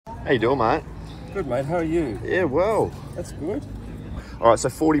How you doing, mate? Good, mate. How are you? Yeah, well. That's good. All right, so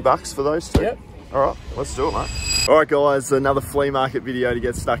 40 bucks for those two? Yep. All right, let's do it, mate. All right, guys, another flea market video to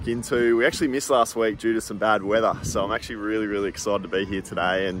get stuck into. We actually missed last week due to some bad weather, so I'm actually really excited to be here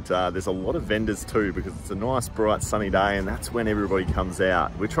today. And there's a lot of vendors too, because it's a nice, bright, sunny day, and that's when everybody comes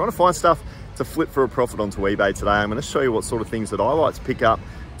out. We're trying to find stuff to flip for a profit onto eBay today. I'm going to show you what sort of things that I like to pick up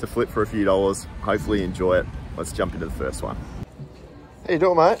to flip for a few dollars. Hopefully enjoy it. Let's jump into the first one. How you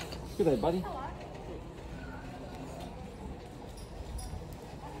doing, mate? Good day, buddy.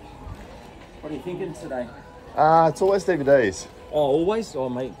 What are you thinking today? It's always DVDs. Oh, always? Oh,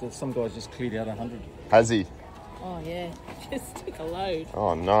 mate, some guys just cleared out 100. Has he? Oh, yeah. Just took a load.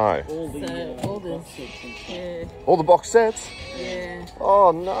 Oh, no. All the yeah. All the box sets? Yeah.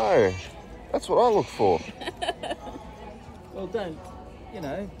 Oh, no. That's what I look for. Well,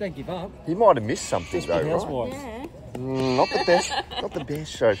 don't give up. You might have missed something, though, right? Housewives. Yeah. Not the best. Not the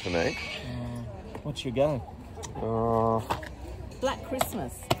best show for me. What's your go? Black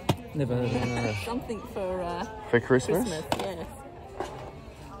Christmas. Never heard of it. Something for Christmas? Christmas, yes.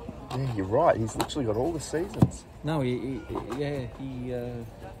 Yeah, you're right. He's literally got all the seasons. No, he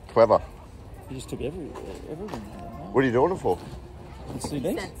Clever. just took everything. What are you doing it for?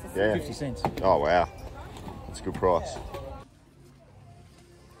 CDs? Yeah. 50 cents. Oh, wow. That's a good price.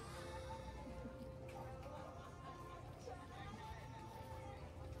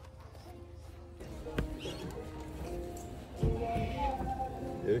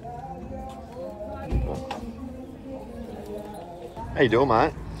 How you doing,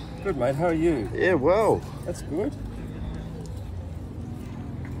 mate? Good, mate. How are you? Yeah, well. That's good.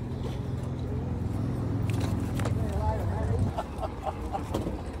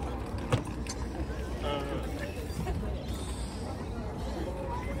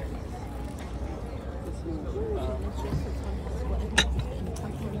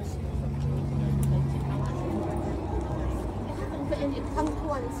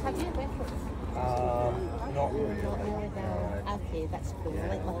 Not really. Okay, that's cool.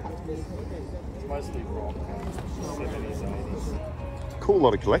 Like, look up to me. It's mostly rock, 70s, 80s. Cool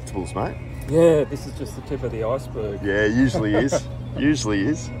lot of collectibles, mate. Yeah, this is just the tip of the iceberg. Yeah, usually is. Usually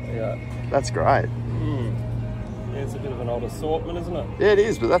is. Yeah. That's great. Yeah, it's a bit of an odd assortment, isn't it? Yeah, it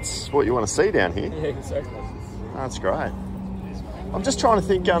is, but that's what you want to see down here. Yeah, exactly. That's great. I'm just trying to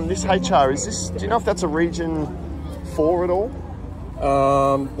think, this HR, is this, do you know if that's a region 4 at all?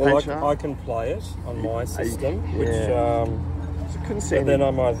 Well, I can play it on my system, which couldn't see but then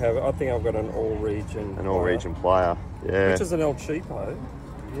I might have, I think I've got an all-region. An all-region player, yeah. Which is an El Cheapo.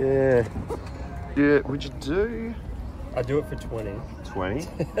 Yeah. Yeah, would you do? I do it for 20. 20?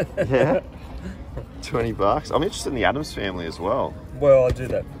 Yeah. 20 bucks. I'm interested in the Addams Family as well. Well, I do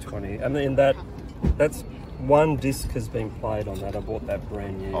that for 20. And then that's one disc has been played on that. I bought that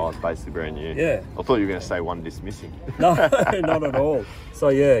brand new. Oh, it's basically brand new. Yeah. I thought you were going to say one disc missing. No, not at all. So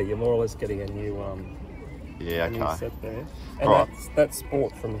yeah, you're more or less getting a new new set there. And that's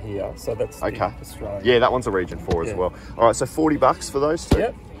sport from here. So that's Australia. Yeah, that one's a region 4 as well. All right, so 40 bucks for those two?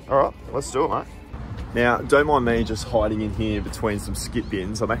 Yep. All right, let's do it, mate. Now, don't mind me just hiding in here between some skip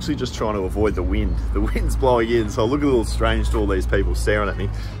bins. I'm actually just trying to avoid the wind. The wind's blowing in, so I look a little strange to all these people staring at me.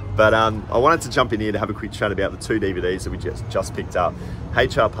 But I wanted to jump in here to have a quick chat about the two DVDs that we just picked up,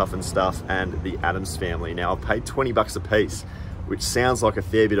 HR Puffin Stuff and the Addams Family. Now, I paid 20 bucks a piece, which sounds like a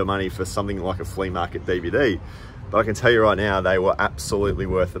fair bit of money for something like a flea market DVD. But I can tell you right now, they were absolutely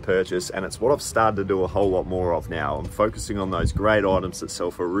worth the purchase, and it's what I've started to do a whole lot more of now. I'm focusing on those great items that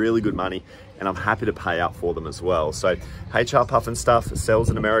sell for really good money, and I'm happy to pay up for them as well. So HR Puffin Stuff sells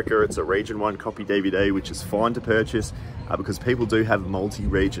in America. It's a region 1 copy DVD, which is fine to purchase because people do have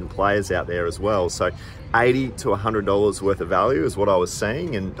multi-region players out there as well. So $80 to $100 worth of value is what I was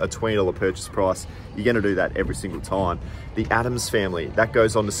seeing, and a $20 purchase price. You're gonna do that every single time. The Addams Family, that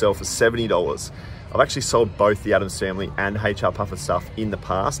goes on to sell for $70. I've actually sold both the Addams Family and HR Puffin Stuff in the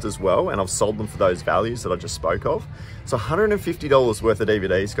past as well, and I've sold them for those values that I just spoke of. So $150 worth of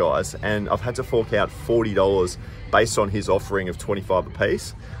DVDs, guys, and I've had to fork out $40 based on his offering of 25 a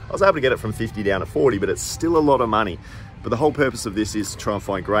piece. I was able to get it from 50 down to 40, but it's still a lot of money. But the whole purpose of this is to try and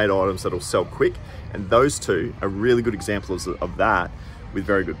find great items that'll sell quick, and those two are really good examples of that with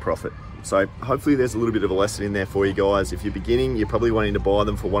very good profit. So hopefully there's a little bit of a lesson in there for you guys. If you're beginning, you're probably wanting to buy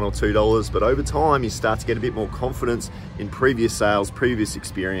them for $1 or $2, but over time you start to get a bit more confidence in previous sales, previous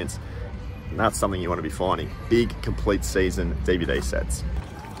experience, and that's something you want to be finding. Big, complete season DVD sets.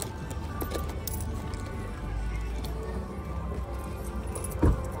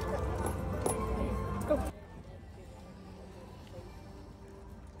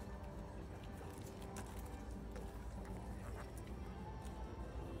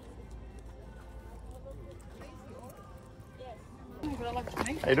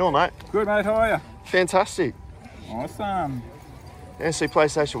 How you doing, mate? Good, mate. How are you? Fantastic. Awesome. Don't see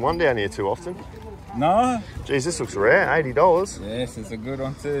PlayStation 1 down here too often. No? Geez, this looks rare. $80. Yes, it's a good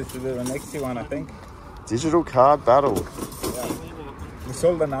one too. It's the next one, I think. Digital card battle. Yeah. We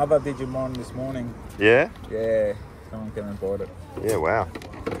sold another Digimon this morning. Yeah? Yeah. Someone came and bought it. Yeah, wow.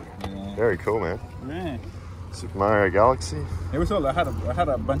 Yeah. Very cool, man. Yeah. Super Mario Galaxy. It was all. I had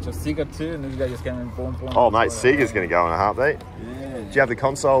a bunch of Sega too, and this guy just came and boom. Oh, mate, Sega's going to go in a heartbeat. Yeah. Do you have the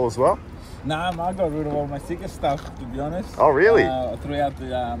console as well? Nah, I got rid of all my Sega stuff, to be honest. Oh, really? Throughout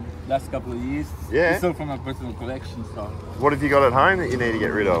the last couple of years. Yeah. It's still from my personal collection stuff. What have you got at home that you need to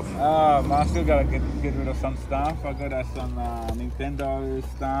get rid of? I still gotta get rid of some stuff. I got some Nintendo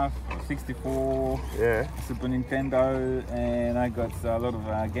stuff, 64, Yeah. Super Nintendo, and I got a lot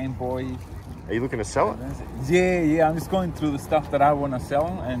of Game Boy. Are you looking to sell it? Yeah. I'm just going through the stuff that I want to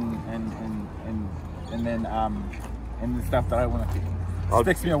sell and then the stuff that I want to keep. It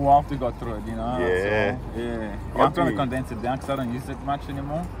takes me a while to go through it, you know. Yeah. So, yeah. I'm trying to condense it down because I don't use it much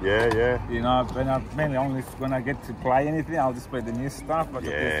anymore. Yeah. You know, mainly only when I get to play anything, I'll just play the new stuff, like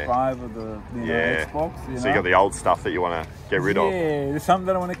the PS5 or the Xbox. You know? So you got the old stuff that you want to get rid of? Yeah, there's some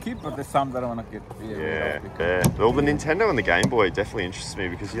that I want to keep, but there's some that I want to get rid of. Yeah. Well, the Nintendo and the Game Boy definitely interests me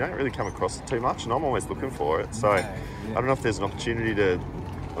because you don't really come across it too much, and I'm always looking for it. So I don't know if there's an opportunity to.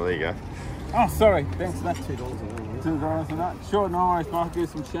 Well, there you go. Oh, sorry. Thanks. That's $2. $2 for that. Sure, no worries. I'll give you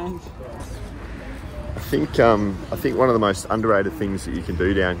some change. I think one of the most underrated things that you can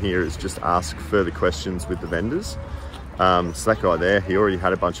do down here is just ask further questions with the vendors. So that guy there, he already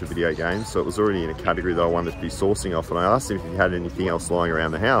had a bunch of video games, so it was already in a category that I wanted to be sourcing off, and I asked him if he had anything else lying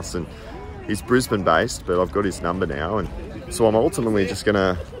around the house, and he's Brisbane based, but I've got his number now, and so I'm ultimately just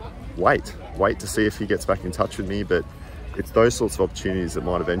gonna wait to see if he gets back in touch with me. But it's those sorts of opportunities that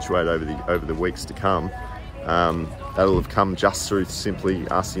might eventuate over the weeks to come. That'll have come just through simply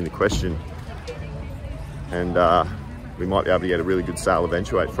asking the question, and we might be able to get a really good sale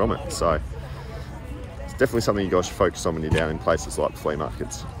eventuate from it. So it's definitely something you guys should focus on when you're down in places like the flea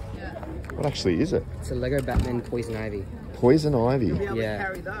markets. What actually is it? It's a Lego Batman Poison Ivy. Poison Ivy?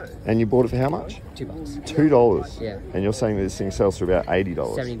 Yeah. And you bought it for how much? $2. $2? Yeah. And you're saying that this thing sells for about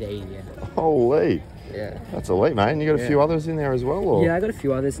 $80? 70 to 80, yeah. Holy! Yeah. That's elite, mate. And you got a few others in there as well, or? Yeah, I got a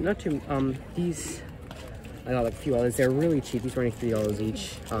few others. Not too. These. I got like a few others. They're really cheap. These are only $3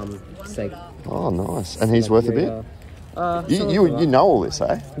 each. It's like. Oh, nice. And he's worth a bit. You know all this,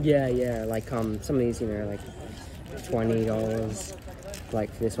 eh? Yeah. Like some of these, you know, like $20.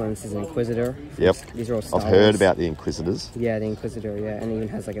 Like this one, this is an Inquisitor. Yep. These are all Star I've heard Wars. about the Inquisitors. Yeah, the Inquisitor. Yeah, and it even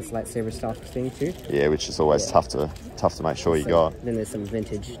has like a lightsaber stuff thing too. Yeah, which is always tough to make sure you got. Then there's some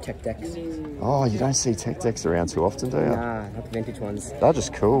vintage tech decks. Oh, you don't see tech decks around too often, do you? Nah, not the vintage ones. They're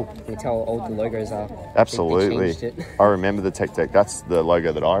just cool. You can tell how old the logos are. Absolutely. They changed it. I remember the tech deck. That's the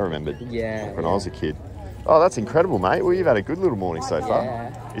logo that I remembered. Yeah. When I was a kid. Oh, that's incredible, mate. Well, you've had a good little morning so far.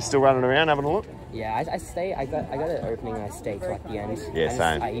 Yeah. You still running around having a look? Yeah, I stay. I got an opening. I stay till like the end. Yeah,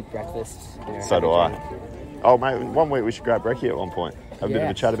 same. I eat breakfast. You know, So do I. Oh, mate, one week we should grab brekkie at one point. Have a bit of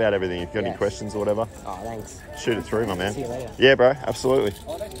a chat about everything. If you've got any questions or whatever. Oh, thanks. Shoot it through, my man. See you later. Yeah, bro. Absolutely. Good,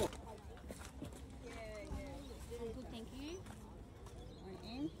 thank you.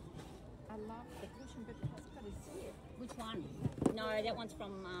 I love the cushion, but it's got a zip. Which one? No, that one's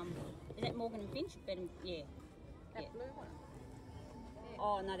from, is that Morgan and Finch? Yeah. That blue one?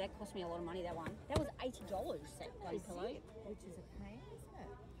 Oh, no, that cost me a lot of money, that one. That was $80, that bloody pillow. Which is a pain, isn't it?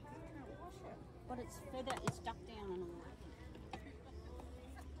 You can't wash it. But it's further, it's stuck down and all that.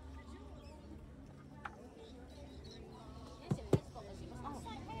 Yes, it has got a zip. Oh.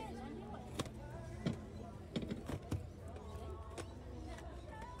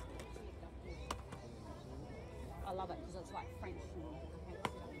 I love it because it's like French.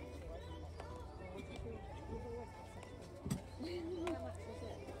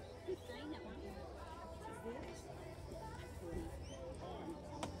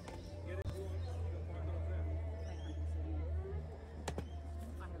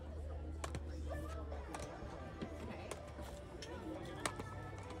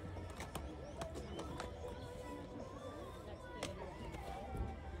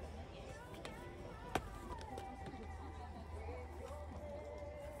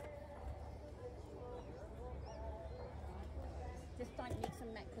 Just don't mix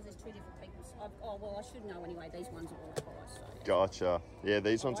them, Matt, because there's two different people's. Oh, well, I should know anyway. These ones are all priced. So. Gotcha. Yeah,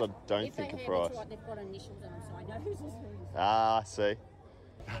 these ones I don't if think are they have, priced. it's right, they've got initials on them, so I know whose is whose. Ah, I see.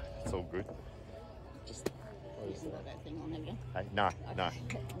 It's all good. Just. You still got that thing on, have you? Hey, no. Not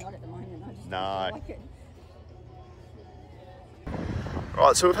at the moment. I just No. like it. All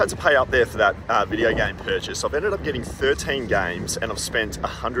right, so we've had to pay up there for that video game purchase. I've ended up getting 13 games and I've spent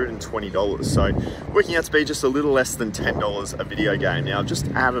 $120. So working out to be just a little less than $10 a video game. Now I've just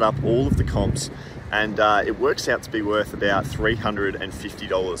added up all of the comps and it works out to be worth about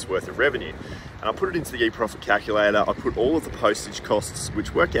 $350 worth of revenue. And I put it into the eProfit calculator. I put all of the postage costs,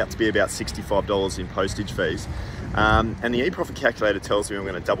 which work out to be about $65 in postage fees. And the eProfit calculator tells me I'm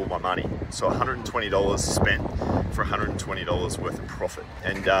going to double my money. So $120 spent for $120 worth of profit.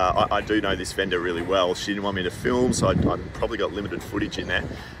 And I do know this vendor really well. She didn't want me to film, so I probably got limited footage in there.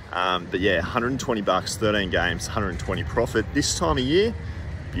 But yeah, 120 bucks, 13 games, 120 profit. This time of year,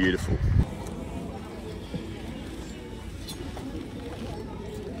 beautiful.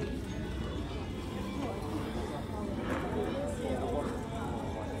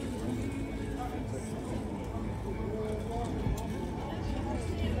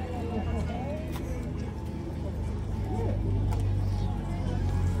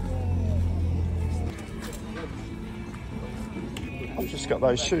 I've just got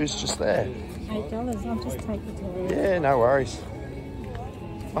those shoes just there. $8, I'll just take it to the... Yeah, no worries.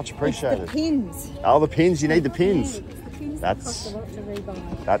 Much appreciated. It's the pins. Oh, the pins, you need the pins. Yeah, it's the pins That's, that cost a lot to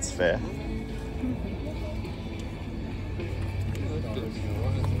rebuy. That's fair.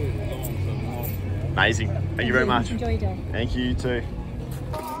 Amazing. Thank you very much. Enjoy your day. Thank you, you too.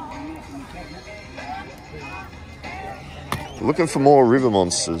 Looking for more river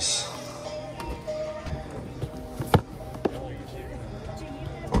monsters.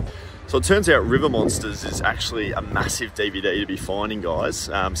 So it turns out River Monsters is actually a massive DVD to be finding, guys.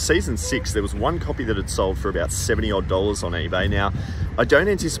 Season 6, there was one copy that had sold for about $70 odd on eBay. Now, I don't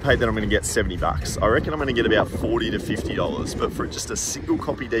anticipate that I'm going to get 70 bucks. I reckon I'm going to get about $40 to $50, but for just a single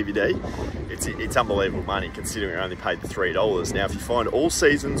copy DVD, it's unbelievable money considering I only paid the $3. Now, if you find all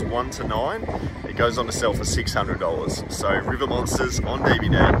seasons 1 to 9, it goes on to sell for $600. So River Monsters on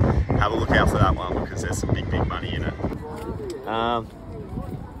DVD, have a look out for that one because there's some big money in it.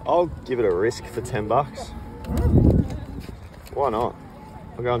 I'll give it a risk for 10 bucks. Why not?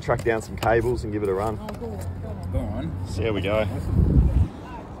 I'll go and track down some cables and give it a run. Go on. See how we go.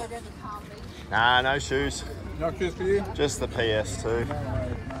 Nah, no shoes. No shoes for you? Just the PS2.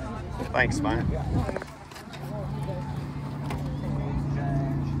 Thanks, mate.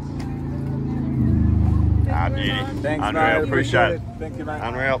 Ah, beauty. Thanks, Unreal, mate. appreciate it. Thank you, mate.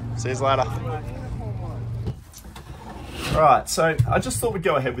 Unreal. See you later. Alright, so I just thought we'd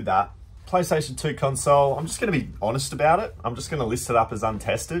go ahead with that. PlayStation 2 console, I'm just going to be honest about it. I'm just going to list it up as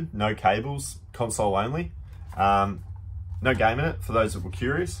untested, no cables, console only. No game in it, for those that were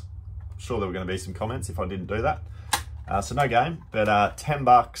curious. I'm sure there were going to be some comments if I didn't do that. So no game, but 10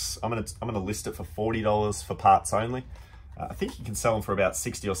 bucks. I'm gonna list it for $40 for parts only. I think you can sell them for about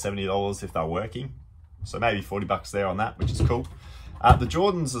 $60 or $70 if they're working. So maybe 40 bucks there on that, which is cool. The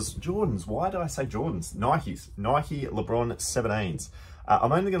Jordans, why do I say Jordans? Nikes, Nike LeBron 17s.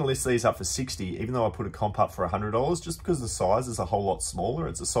 I'm only going to list these up for 60, even though I put a comp up for $100, just because the size is a whole lot smaller.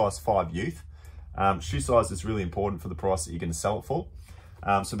 It's a size 5 youth. Shoe size is really important for the price that you're going to sell it for.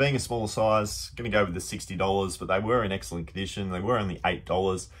 So being a smaller size, going to go with the $60, but they were in excellent condition. They were only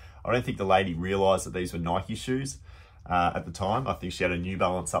 $8. I don't think the lady realized that these were Nike shoes. At the time, I think she had a New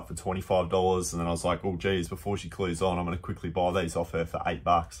Balance up for $25, and then I was like, oh geez, before she clues on, I'm going to quickly buy these off her for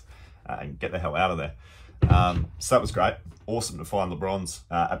 $8 and get the hell out of there. So that was great. Awesome to find LeBron's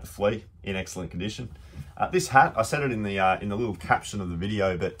at the Flea in excellent condition. This hat, I said it in the little caption of the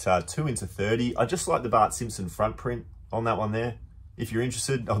video, but 2 into 30. I just like the Bart Simpson front print on that one there. If you're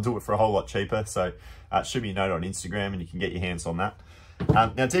interested, I'll do it for a whole lot cheaper. So shoot me a note on Instagram and you can get your hands on that.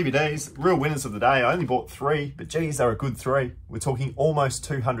 Now DVDs, real winners of the day. I only bought 3, but geez, they're a good 3. We're talking almost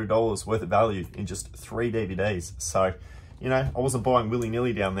 $200 worth of value in just 3 DVDs. So, you know, I wasn't buying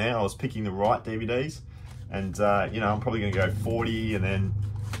willy-nilly down there. I was picking the right DVDs. And, you know, I'm probably going to go 40 and then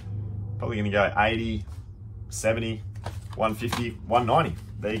probably going to go 80, 70, 150, 190.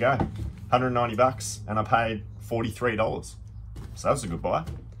 There you go. 190 bucks and I paid $43. So that was a good buy.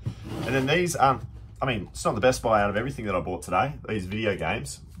 And then these, I mean, it's not the best buy out of everything that I bought today, these video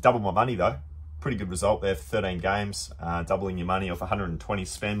games. Double my money though. Pretty good result there for 13 games, doubling your money off 120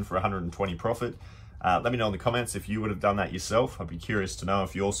 spend for 120 profit. Let me know in the comments if you would have done that yourself. I'd be curious to know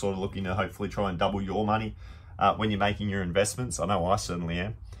if you're sort of looking to hopefully try and double your money when you're making your investments. I know I certainly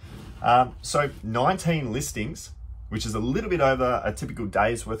am. So 19 listings, which is a little bit over a typical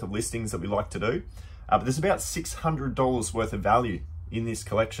day's worth of listings that we like to do. But there's about $600 worth of value in this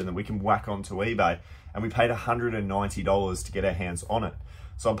collection that we can whack onto eBay, and we paid $190 to get our hands on it.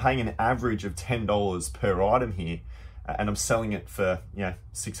 So I'm paying an average of $10 per item here, and I'm selling it for, you know,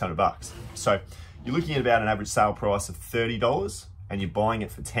 600 bucks. So you're looking at about an average sale price of $30, and you're buying it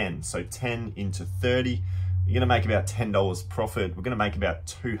for 10. So 10 into 30, you're gonna make about $10 profit. We're gonna make about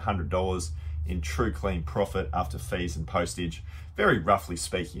 $200 in true clean profit after fees and postage. Very roughly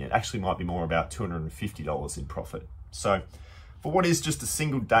speaking, it actually might be more about $250 in profit. So for what is just a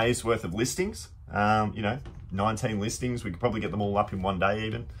single day's worth of listings, you know, 19 listings, we could probably get them all up in one day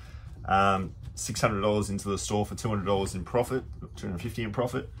even. $600 into the store for $200 in profit, $250 in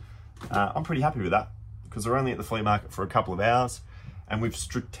profit. I'm pretty happy with that because we're only at the flea market for a couple of hours and we've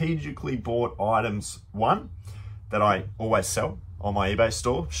strategically bought items, one, that I always sell on my eBay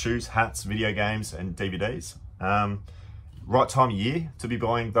store, shoes, hats, video games, and DVDs. Right time of year to be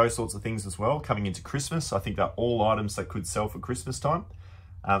buying those sorts of things as well, coming into Christmas. I think they're all items that could sell for Christmas time.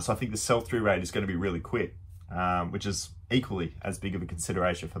 So I think the sell-through rate is going to be really quick, which is equally as big of a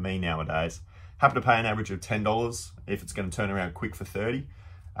consideration for me nowadays. Happy to pay an average of $10 if it's going to turn around quick for 30,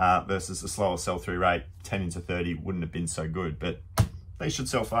 versus a slower sell-through rate, 10 into 30 wouldn't have been so good, but they should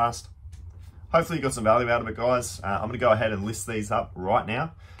sell fast. Hopefully you got some value out of it, guys. I'm going to go ahead and list these up right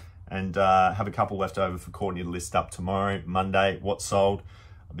now and have a couple left over for Courtney to list up tomorrow, Monday, what's sold.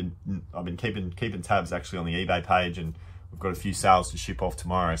 I've been keeping tabs actually on the eBay page, and we've got a few sales to ship off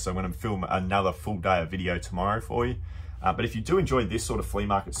tomorrow. So I'm going to film another full day of video tomorrow for you. But if you do enjoy this sort of flea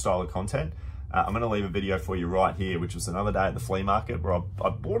market style of content, I'm going to leave a video for you right here, which was another day at the flea market where I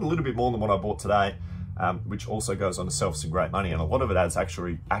bought a little bit more than what I bought today, which also goes on to sell for some great money. And a lot of it has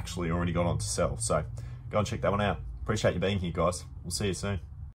actually already gone on to sell. So go and check that one out. Appreciate you being here, guys. We'll see you soon.